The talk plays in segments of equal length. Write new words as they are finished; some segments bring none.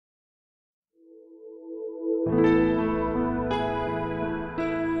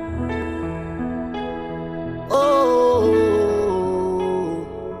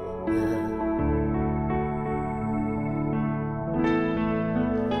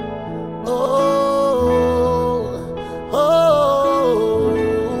Oh, oh,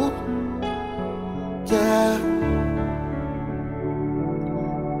 yeah.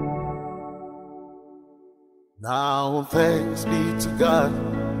 Now thanks be to God,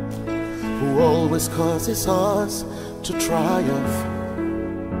 who always causes us to triumph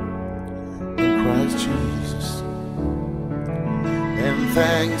in Christ Jesus. And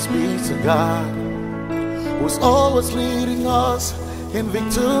thanks be to God, who's always leading us in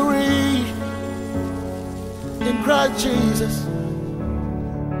victory in Christ Jesus.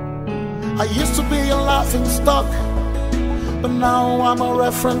 I used to be a laughing stock, but now I'm a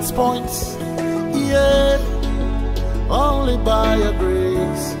reference point. Yeah, only by your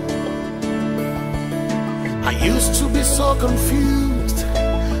grace. I used to be so confused,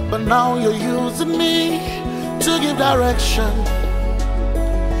 but now you're using me to give direction.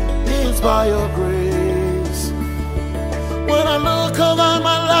 It's by your grace. When I look over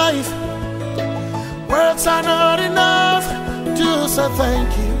my life, words are not enough to say thank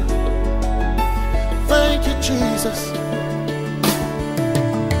you. Thank you, Jesus.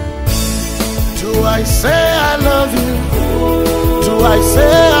 Do I say I love you? Do I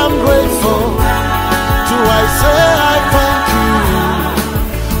say I'm grateful? Do I say I thank you?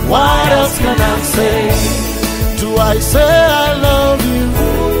 What else can I say? Do I say I love you?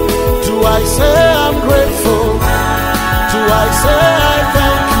 Do I say I'm grateful? Do I say I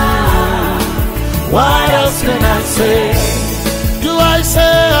thank you? What else can I say? Do I say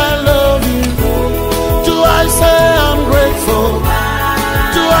I love you? Do I say I'm grateful?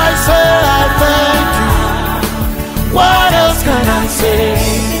 Do I say I thank you? What else can I say?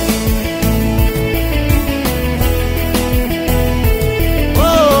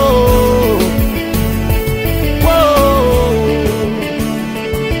 Whoa, whoa.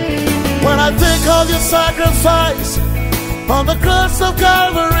 When I think of your sacrifice on the cross of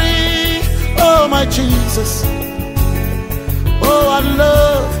Calvary, oh my Jesus, oh I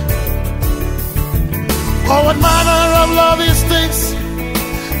love. Oh, what manner of love is this,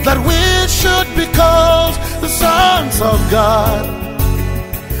 that we should be called the sons of God.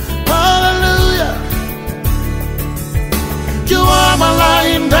 Hallelujah. You are my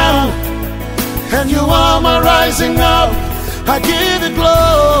lying down, and you are my rising up. I give you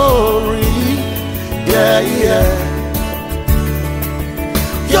glory. Yeah, yeah.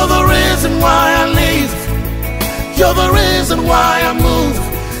 You're the reason why I live. You're the reason why I move,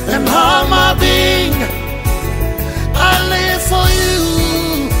 and all my being I live for you.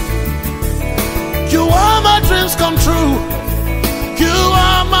 You are my dreams come true. You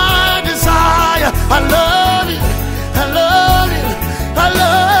are my desire. I love you, I love you, I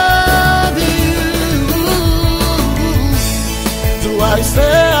love you. Do I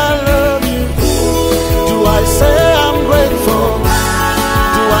say I love you? Do I say I'm grateful?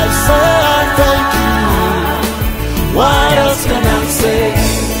 Do I say I thank you? What else can I say?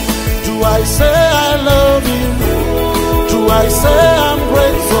 Do I say I love you? Do I say I'm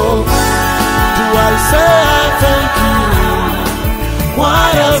grateful? Do I say I thank you?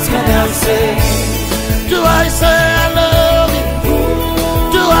 What else can I say? Do I say I love you?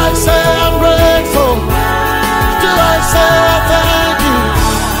 Do I say I'm grateful? Do I say I thank you?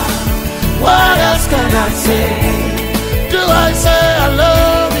 What else can I say? Do I say I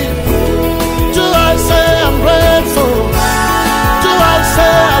love you? Do I say I'm grateful? Do I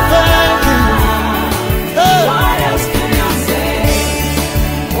say I thank you? Hey. What else can I say?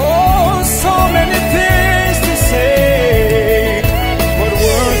 Oh, so many things to say, but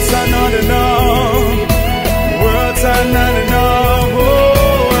words are not enough. Words are not enough.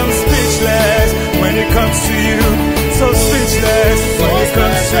 Oh, I'm speechless when it comes to you. So speechless when it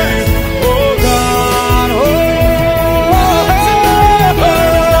comes to you. Oh God, oh,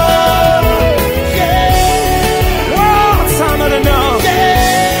 yeah. Words are not enough.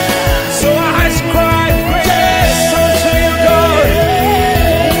 So I cry praise unto you, God.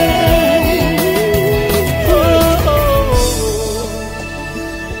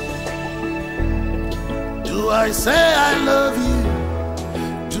 Do I say I love you?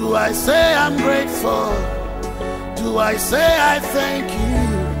 Do I say I'm grateful? Do I say I thank you?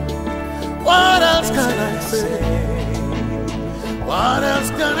 What else can I say? What else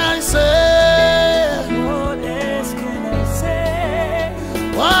can I say?